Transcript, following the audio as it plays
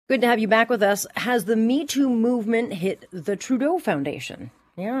Good to have you back with us. Has the Me Too movement hit the Trudeau Foundation?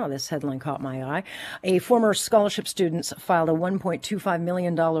 Yeah, this headline caught my eye. A former scholarship student filed a $1.25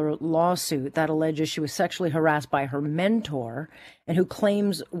 million lawsuit that alleges she was sexually harassed by her mentor, and who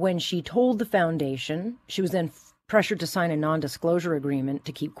claims when she told the foundation, she was then pressured to sign a non-disclosure agreement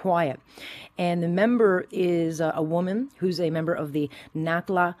to keep quiet. And the member is a woman who's a member of the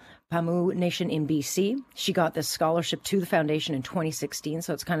Nakla Pamu Nation in BC. She got this scholarship to the foundation in 2016,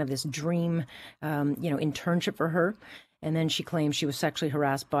 so it's kind of this dream, internship for her. And then she claims she was sexually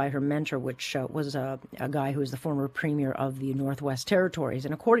harassed by her mentor, which was a guy who is the former premier of the Northwest Territories.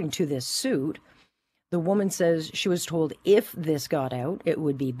 And according to this suit, the woman says she was told if this got out, it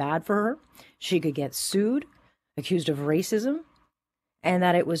would be bad for her. She could get sued, accused of racism, and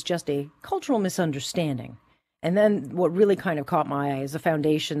that it was just a cultural misunderstanding. And then what really kind of caught my eye is the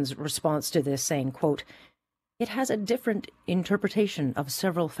foundation's response to this, saying, quote, "It has a different interpretation of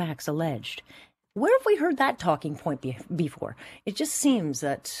several facts alleged." Where have we heard that talking point before? It just seems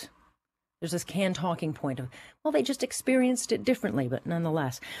that there's this canned talking point of, well, they just experienced it differently, but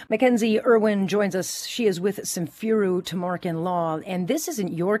nonetheless. Mackenzie Irwin joins us. She is with Simfiru Tamarkin Law, and this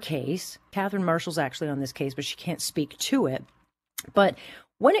isn't your case. Catherine Marshall's actually on this case, but she can't speak to it. But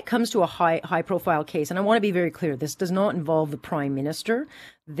when it comes to a high-profile case, and I want to be very clear, this does not involve the Prime Minister.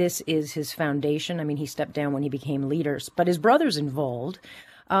 This is his foundation. I mean, he stepped down when he became leader, but his brother's involved.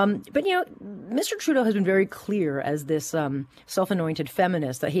 But, Mr. Trudeau has been very clear as this self-anointed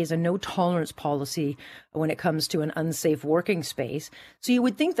feminist that he has a no-tolerance policy when it comes to an unsafe working space. So you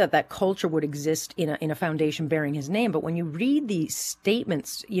would think that that culture would exist in a foundation bearing his name. But when you read the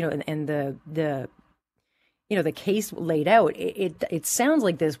statements, and the case laid out, it sounds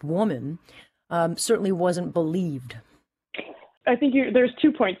like this woman certainly wasn't believed. I think there's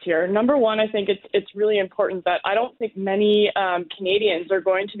 2 points here. Number one, I think it's really important that I don't think many Canadians are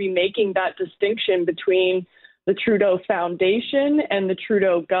going to be making that distinction between the Trudeau Foundation and the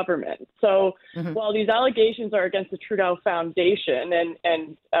Trudeau government. So while these allegations are against the Trudeau Foundation,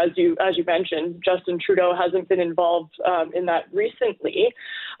 and as you mentioned, Justin Trudeau hasn't been involved in that recently,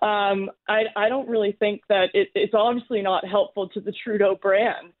 I don't really think that it's obviously not helpful to the Trudeau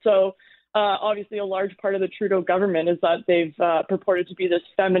brand. So obviously, a large part of the Trudeau government is that they've purported to be this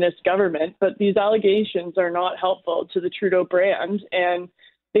feminist government, but these allegations are not helpful to the Trudeau brand, and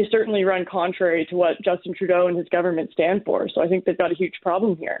they certainly run contrary to what Justin Trudeau and his government stand for. So I think they've got a huge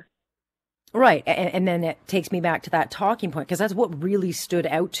problem here. Right. And then it takes me back to that talking point, because that's what really stood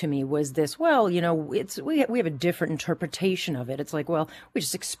out to me was this, we have a different interpretation of it. It's like, well, we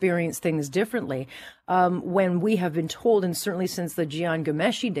just experience things differently. When we have been told, and certainly since the Jian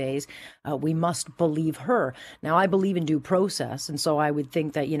Ghomeshi days, we must believe her. Now, I believe in due process. And so I would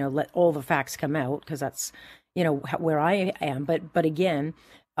think that, let all the facts come out, because that's, where I am. But again,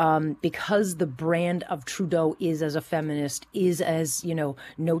 because the brand of Trudeau is as a feminist, is as,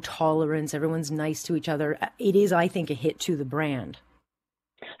 no tolerance, everyone's nice to each other, it is, I think, a hit to the brand.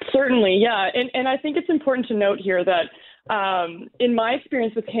 Certainly, yeah. And I think it's important to note here that in my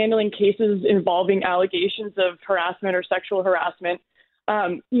experience with handling cases involving allegations of harassment or sexual harassment,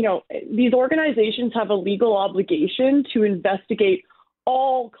 these organizations have a legal obligation to investigate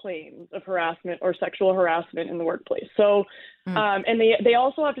all claims of harassment or sexual harassment in the workplace. So, and they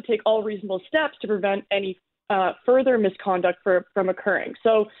also have to take all reasonable steps to prevent any further misconduct from occurring.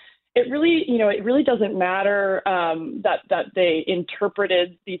 So it really doesn't matter that they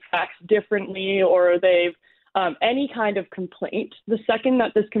interpreted these facts differently, or they've any kind of complaint. The second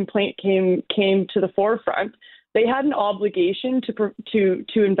that this complaint came to the forefront, they had an obligation to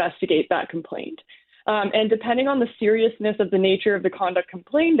investigate that complaint. And depending on the seriousness of the nature of the conduct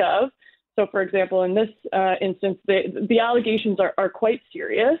complained of, so for example, in this instance, the allegations are quite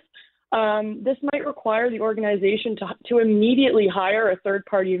serious, this might require the organization to immediately hire a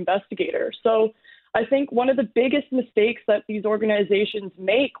third-party investigator. So I think one of the biggest mistakes that these organizations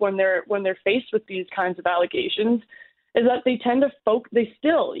make when they're faced with these kinds of allegations is that they tend to they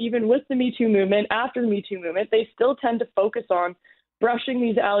still, even with the Me Too movement, after the Me Too movement, they still tend to focus on brushing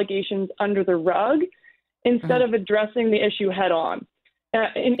these allegations under the rug instead of addressing the issue head on.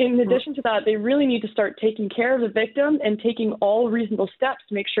 In addition to that, they really need to start taking care of the victim and taking all reasonable steps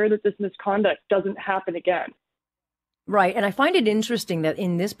to make sure that this misconduct doesn't happen again. Right. And I find it interesting that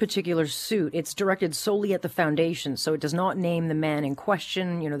in this particular suit, it's directed solely at the foundation. So it does not name the man in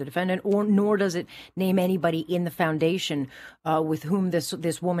question, the defendant, nor does it name anybody in the foundation with whom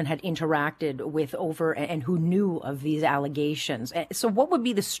this woman had interacted with over and who knew of these allegations. So what would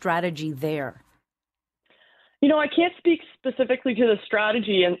be the strategy there? I can't speak specifically to the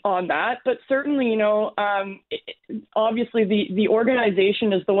strategy on that, but certainly, obviously the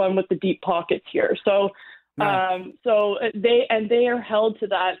organization is the one with the deep pockets here. So, Right. they are held to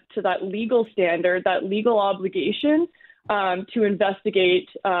that legal standard, that legal obligation to investigate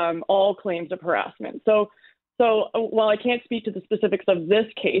all claims of harassment. So while I can't speak to the specifics of this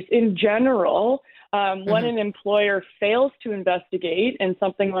case, in general, when an employer fails to investigate and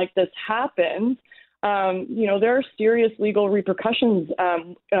something like this happens, there are serious legal repercussions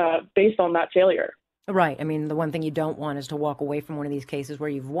based on that failure. Right. I mean, the one thing you don't want is to walk away from one of these cases where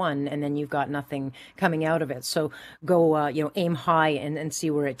you've won and then you've got nothing coming out of it. So go, aim high and see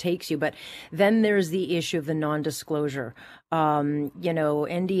where it takes you. But then there's the issue of the non-disclosure. NDAs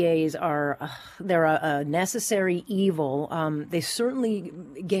they're a necessary evil. They certainly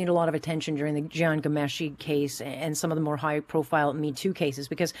gained a lot of attention during the Jian Ghomeshi case and some of the more high-profile Me Too cases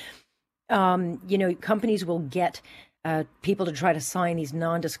because, companies will get people to try to sign these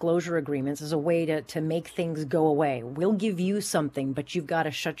non-disclosure agreements as a way to make things go away. We'll give you something, but you've got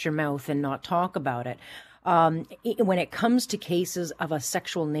to shut your mouth and not talk about it. When it comes to cases of a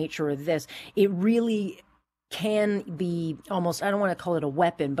sexual nature of this, it really can be almost, I don't want to call it a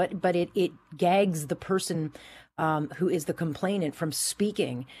weapon, but it gags the person who is the complainant from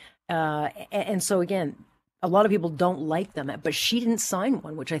speaking. And so again, a lot of people don't like them, but she didn't sign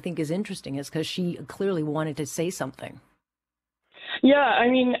one, which I think is interesting, is because she clearly wanted to say something. Yeah, I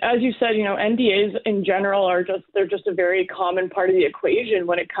mean, as you said, NDAs in general they're just a very common part of the equation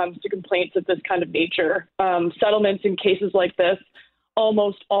when it comes to complaints of this kind of nature. Settlements in cases like this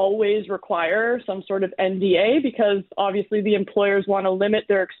almost always require some sort of NDA because obviously the employers want to limit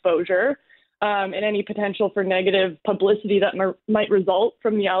their exposure and any potential for negative publicity that might result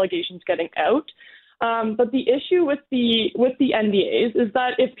from the allegations getting out. But the issue with the NDAs is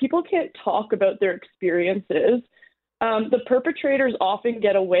that if people can't talk about their experiences, the perpetrators often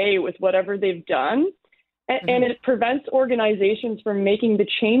get away with whatever they've done, and it prevents organizations from making the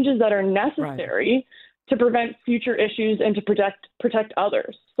changes that are necessary to prevent future issues and to protect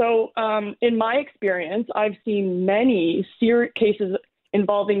others. So, in my experience, I've seen many cases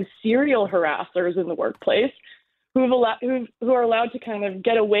involving serial harassers in the workplace who are allowed to kind of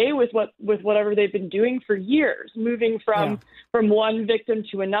get away with whatever they've been doing for years, moving from one victim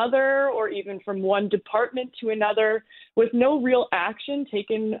to another, or even from one department to another, with no real action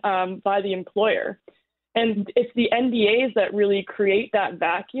taken by the employer. And it's the NDAs that really create that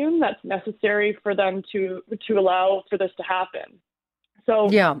vacuum that's necessary for them to allow for this to happen. So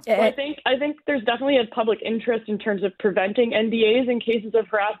I think there's definitely a public interest in terms of preventing NDAs in cases of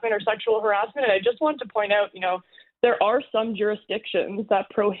harassment or sexual harassment. And I just want to point out, there are some jurisdictions that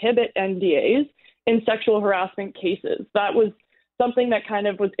prohibit NDAs in sexual harassment cases. That was something that kind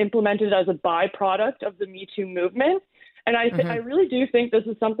of was implemented as a byproduct of the Me Too movement. And I really do think this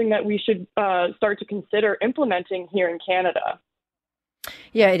is something that we should start to consider implementing here in Canada.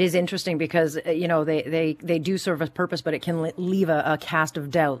 Yeah, it is interesting because, they do serve a purpose, but it can leave a cast of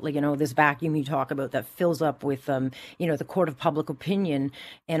doubt, this vacuum you talk about that fills up with, the court of public opinion.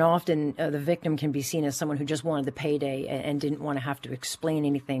 And often the victim can be seen as someone who just wanted the payday and didn't want to have to explain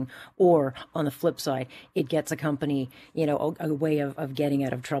anything. Or on the flip side, it gets a company, a way of getting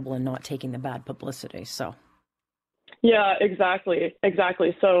out of trouble and not taking the bad publicity. So. Yeah, exactly.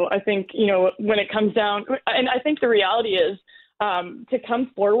 So I think, when it comes down, and I think the reality is, to come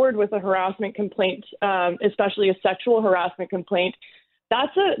forward with a harassment complaint, especially a sexual harassment complaint,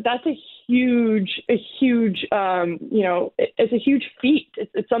 that's a huge, it's a huge feat.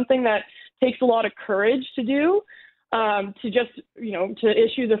 It's something that takes a lot of courage to do, to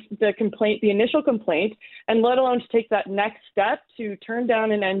issue the complaint, the initial complaint, and let alone to take that next step to turn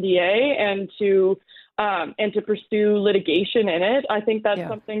down an NDA and to pursue litigation in it. I think that's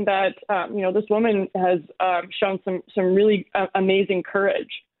something that, this woman has shown some really amazing courage.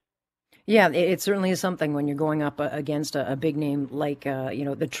 Yeah, it certainly is something when you're going up against a big name like,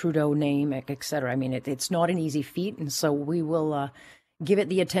 the Trudeau name, et cetera. I mean, it's not an easy feat. And so we will give it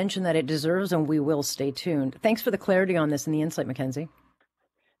the attention that it deserves, and we will stay tuned. Thanks for the clarity on this and the insight, Mackenzie.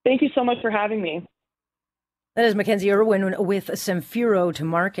 Thank you so much for having me. That is Mackenzie Irwin with Samfiru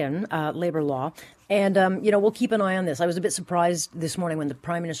Tumarkin, labor law. And, we'll keep an eye on this. I was a bit surprised this morning when the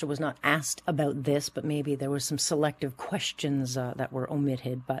Prime Minister was not asked about this, but maybe there were some selective questions that were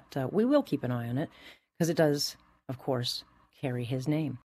omitted. But we will keep an eye on it because it does, of course, carry his name.